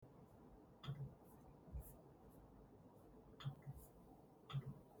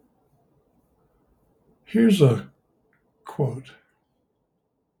Here's a quote.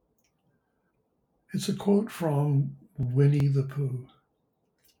 It's a quote from Winnie the Pooh,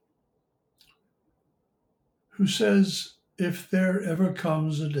 who says, "If there ever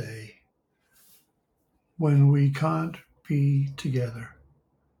comes a day when we can't be together,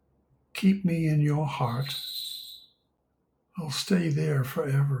 keep me in your heart. I'll stay there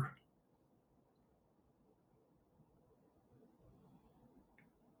forever."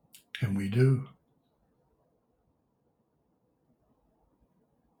 And we do.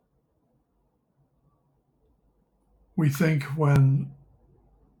 We think when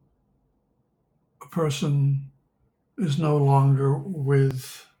a person is no longer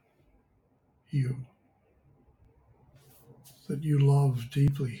with you, that you love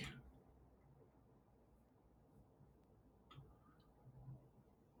deeply.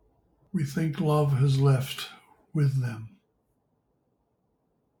 We think love has left with them,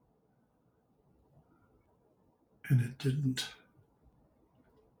 and it didn't.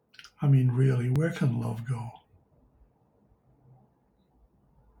 I mean, really, where can love go?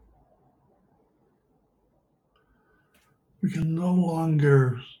 We can no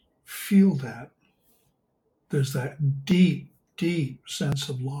longer feel that. There's that deep, deep sense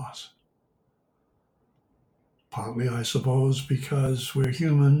of loss. Partly, I suppose, because we're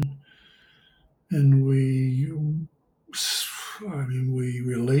human and we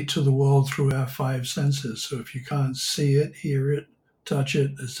relate to the world through our five senses. So if you can't see it, hear it, touch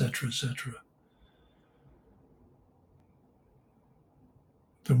it, etc., etc.,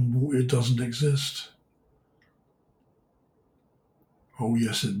 then it doesn't exist. Oh,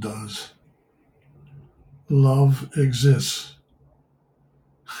 yes, it does. Love exists.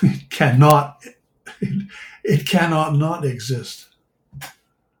 It cannot. It cannot not exist.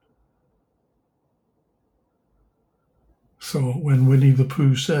 So when Winnie the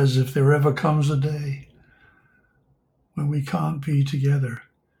Pooh says, "If there ever comes a day when we can't be together,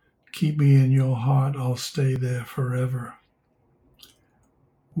 keep me in your heart, I'll stay there forever,"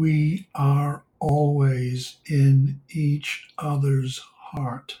 we are always in each other's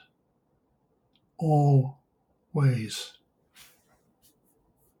heart. Always.